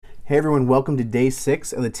Hey everyone, welcome to day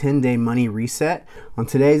 6 of the 10-day money reset. On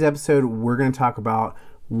today's episode, we're going to talk about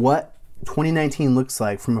what 2019 looks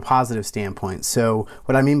like from a positive standpoint. So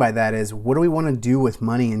what I mean by that is, what do we want to do with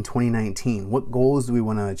money in 2019? What goals do we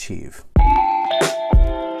want to achieve?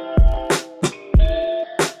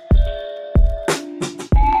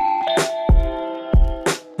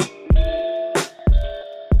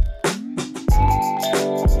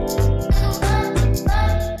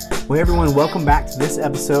 Well, hey everyone, welcome back to this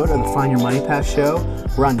episode of the Find Your Money Path show.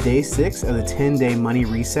 We're on day 6 of the 10-day money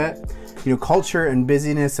reset. You know, culture and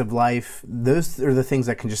busyness of life, those are the things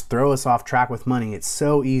that can just throw us off track with money. It's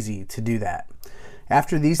so easy to do that.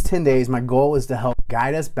 After these 10 days, my goal is to help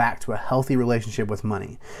guide us back to a healthy relationship with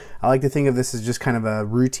money. I like to think of this as just kind of a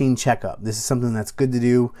routine checkup. This is something that's good to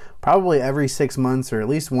do probably every 6 months or at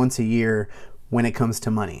least once a year when it comes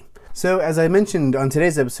to money. So as I mentioned on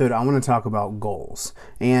today's episode, I want to talk about goals.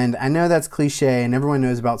 And I know that's cliche and everyone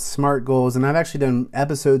knows about SMART goals, and I've actually done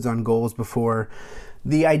episodes on goals before.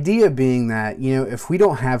 The idea being that, if we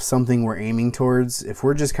don't have something we're aiming towards, if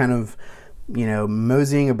we're just kind of,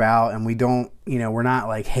 moseying about and we don't, we're not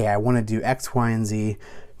like, hey, I want to do X, Y, and Z,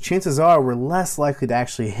 chances are we're less likely to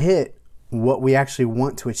actually hit what we actually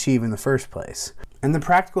want to achieve in the first place. And the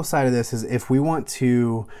practical side of this is if we want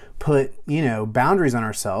to put, boundaries on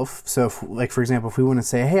ourselves. So for example, if we want to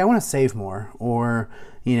say, hey, I want to save more, or,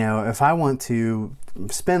 if I want to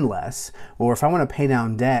spend less, or if I want to pay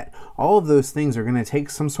down debt, all of those things are going to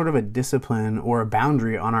take some sort of a discipline or a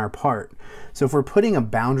boundary on our part. So if we're putting a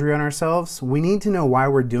boundary on ourselves, we need to know why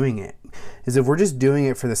we're doing it. Is if we're just doing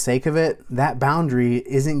it for the sake of it, that boundary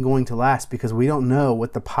isn't going to last because we don't know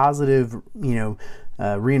what the positive,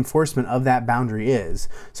 reinforcement of that boundary is.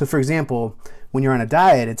 So for example, when you're on a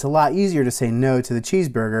diet, it's a lot easier to say no to the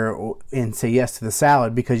cheeseburger and say yes to the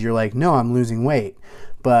salad because you're like, no, I'm losing weight.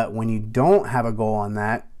 But when you don't have a goal on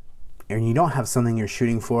that, and you don't have something you're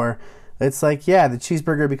shooting for, it's like, yeah, the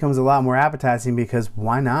cheeseburger becomes a lot more appetizing because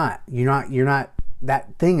why not?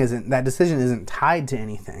 That decision isn't tied to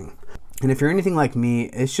anything. And if you're anything like me,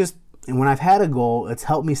 it's just, and when I've had a goal, it's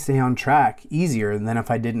helped me stay on track easier than if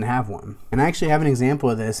I didn't have one. And I actually have an example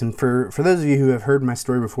of this. And for those of you who have heard my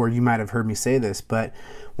story before, you might have heard me say this. But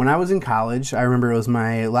when I was in college, I remember it was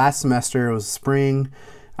my last semester. It was spring.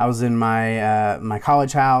 I was in my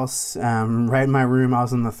college house, right in my room. I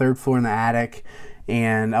was on the 3rd floor in the attic.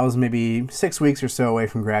 And I was maybe 6 weeks or so away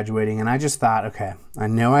from graduating. And I just thought, okay, I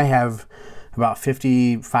know I have about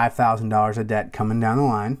 $55,000 of debt coming down the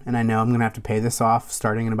line, and I know I'm going to have to pay this off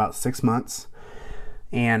starting in about 6 months.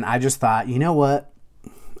 And I just thought, you know what?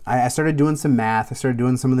 I started doing some math. I started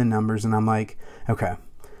doing some of the numbers, and I'm like, okay,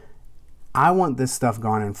 I want this stuff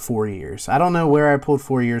gone in 4 years. I don't know where I pulled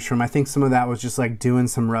 4 years from. I think some of that was just like doing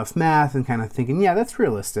some rough math and kind of thinking, yeah, that's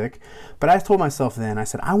realistic. But I told myself then, I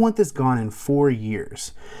said, I want this gone in 4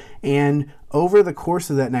 years. And over the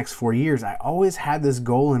course of that next 4 years, I always had this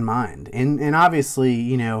goal in mind. And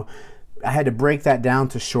obviously, I had to break that down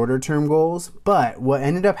to shorter term goals. But what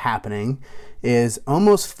ended up happening is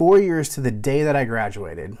almost 4 years to the day that I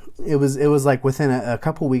graduated, it was like within a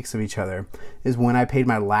couple weeks of each other, is when I paid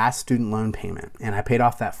my last student loan payment. And I paid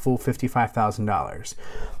off that full $55,000.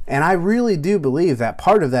 And I really do believe that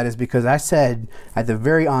part of that is because I said at the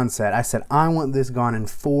very onset, I want this gone in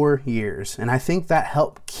 4 years. And I think that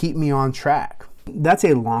helped keep me on track. That's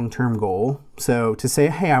a long-term goal. So to say,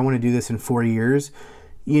 hey, I want to do this in 4 years,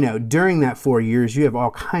 during that 4 years, you have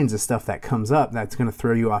all kinds of stuff that comes up that's going to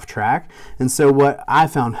throw you off track. And so what I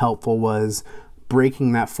found helpful was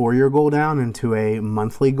breaking that 4-year goal down into a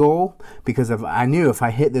monthly goal, because I knew if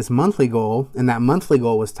I hit this monthly goal and that monthly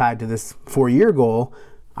goal was tied to this 4-year goal,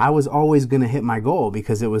 I was always going to hit my goal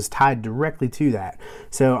because it was tied directly to that.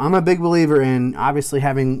 So I'm a big believer in obviously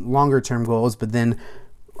having longer term goals, but then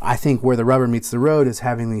I think where the rubber meets the road is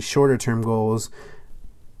having these shorter term goals,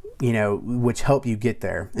 which help you get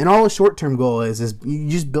there. And all a short-term goal is you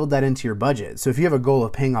just build that into your budget. So if you have a goal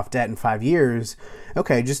of paying off debt in 5 years,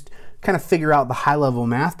 okay, just kind of figure out the high-level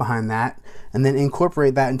math behind that and then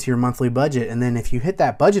incorporate that into your monthly budget. And then if you hit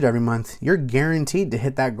that budget every month, you're guaranteed to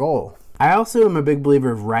hit that goal. I also am a big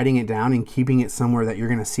believer of writing it down and keeping it somewhere that you're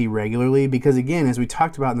going to see regularly because, again, as we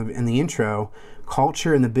talked about in the intro,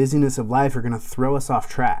 culture and the busyness of life are going to throw us off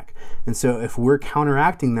track. And so if we're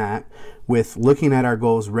counteracting that with looking at our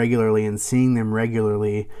goals regularly and seeing them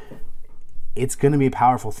regularly, it's going to be a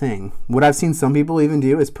powerful thing. What I've seen some people even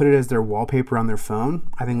do is put it as their wallpaper on their phone.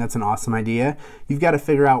 I think that's an awesome idea. You've got to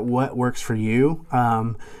figure out what works for you.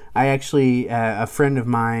 I actually, a friend of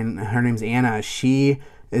mine, her name's Anna, she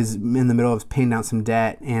is in the middle of paying down some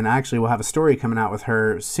debt, and actually we'll have a story coming out with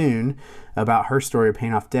her soon about her story of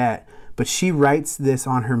paying off debt. But she writes this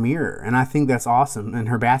on her mirror, and I think that's awesome, in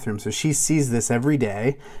her bathroom. So she sees this every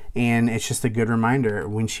day, and it's just a good reminder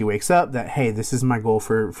when she wakes up that, hey, this is my goal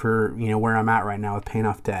for where I'm at right now with paying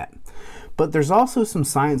off debt. But there's also some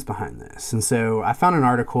science behind this. And so I found an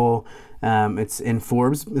article, it's in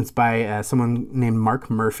Forbes. It's by someone named Mark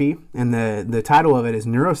Murphy. And the title of it is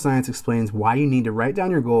Neuroscience Explains Why You Need to Write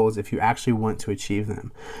Down Your Goals If You Actually Want to Achieve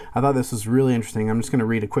Them. I thought this was really interesting. I'm just going to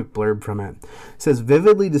read a quick blurb from it. It says,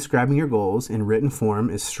 vividly describing your goals in written form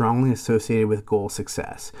is strongly associated with goal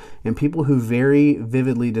success. And people who very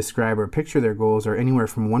vividly describe or picture their goals are anywhere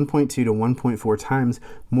from 1.2 to 1.4 times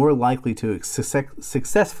more likely to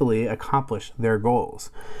successfully accomplish their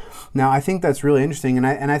goals. Now, I think that's really interesting,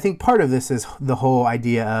 and I think part of this is the whole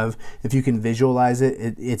idea of if you can visualize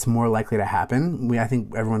it, it's more likely to happen. I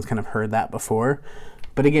think everyone's kind of heard that before.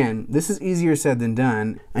 But again, this is easier said than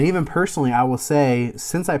done. And even personally, I will say,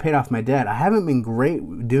 since I paid off my debt, I haven't been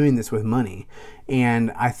great doing this with money.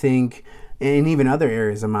 And I think in even other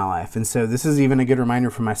areas of my life. And so this is even a good reminder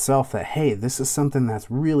for myself that, hey, this is something that's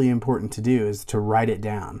really important to do, is to write it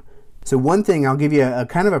down. So one thing, I'll give you a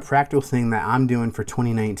kind of a practical thing that I'm doing for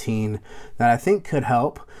 2019 that I think could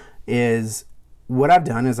help is what I've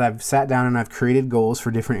done is I've sat down and I've created goals for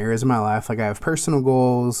different areas of my life. Like I have personal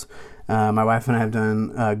goals. My wife and I have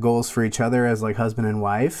done goals for each other as like husband and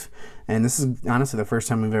wife. And this is honestly the first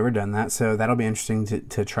time we've ever done that. So that'll be interesting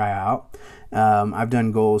to try out. I've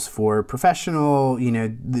done goals for professional,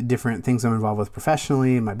 the different things I'm involved with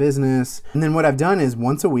professionally, my business. And then what I've done is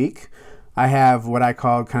once a week, I have what I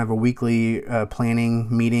call kind of a weekly planning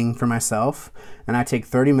meeting for myself, and I take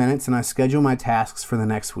 30 minutes and I schedule my tasks for the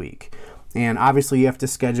next week. And obviously you have to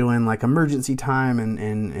schedule in like emergency time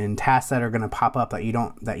and tasks that are going to pop up that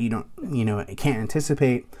you can't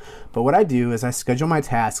anticipate. But what I do is I schedule my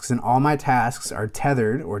tasks, and all my tasks are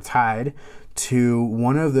tethered or tied to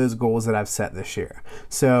one of those goals that I've set this year.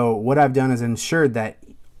 So what I've done is ensured that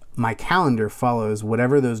my calendar follows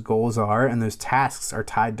whatever those goals are, and those tasks are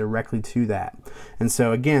tied directly to that. And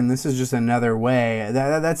so again, this is just another way,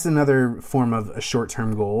 that's another form of a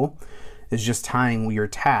short-term goal, is just tying your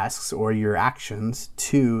tasks or your actions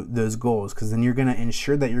to those goals, because then you're going to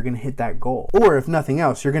ensure that you're going to hit that goal. Or if nothing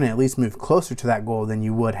else, you're going to at least move closer to that goal than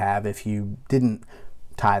you would have if you didn't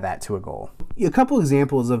tie that to a goal. A couple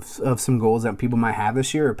examples of some goals that people might have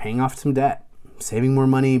this year are paying off some debt, saving more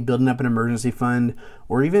money, building up an emergency fund,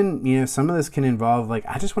 or even, some of this can involve like,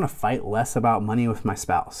 I just want to fight less about money with my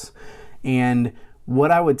spouse. And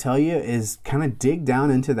what I would tell you is kind of dig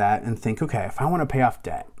down into that and think, okay, if I want to pay off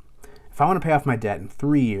debt, if I want to pay off my debt in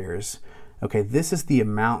 3 years, okay, this is the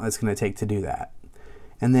amount that's going to take to do that.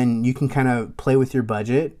 And then you can kind of play with your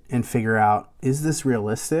budget and figure out, is this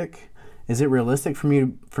realistic? Is it realistic for me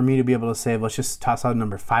to be able to save, let's just toss out a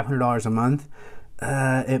number, $500 a month?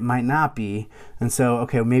 It might not be. And so,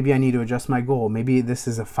 okay, maybe I need to adjust my goal. Maybe this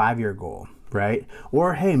is a 5-year goal, right?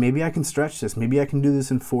 Or, hey, maybe I can stretch this. Maybe I can do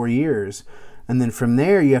this in 4 years. And then from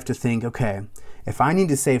there, you have to think, okay, if I need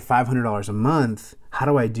to save $500 a month, how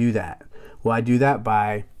do I do that? Well, I do that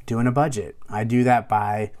by doing a budget. I do that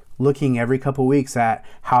by looking every couple weeks at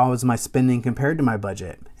how is my spending compared to my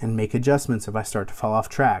budget and make adjustments if I start to fall off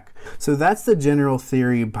track. So that's the general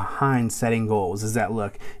theory behind setting goals, is that,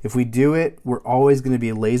 look, if we do it, we're always going to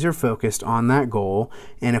be laser focused on that goal.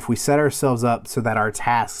 And if we set ourselves up so that our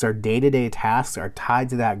tasks, our day-to-day tasks are tied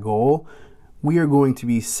to that goal, we are going to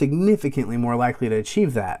be significantly more likely to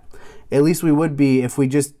achieve that. At least we would be if we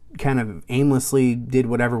just kind of aimlessly did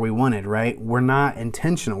whatever we wanted, right? We're not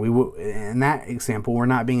intentional. In that example, we're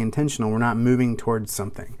not being intentional. We're not moving towards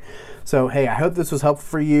something. So, hey, I hope this was helpful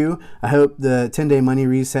for you. I hope the 10-day money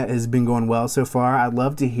reset has been going well so far. I'd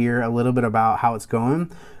love to hear a little bit about how it's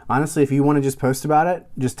going. Honestly, if you want to just post about it,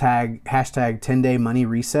 just tag hashtag 10-day money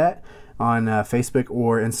reset on Facebook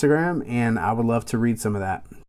or Instagram, and I would love to read some of that.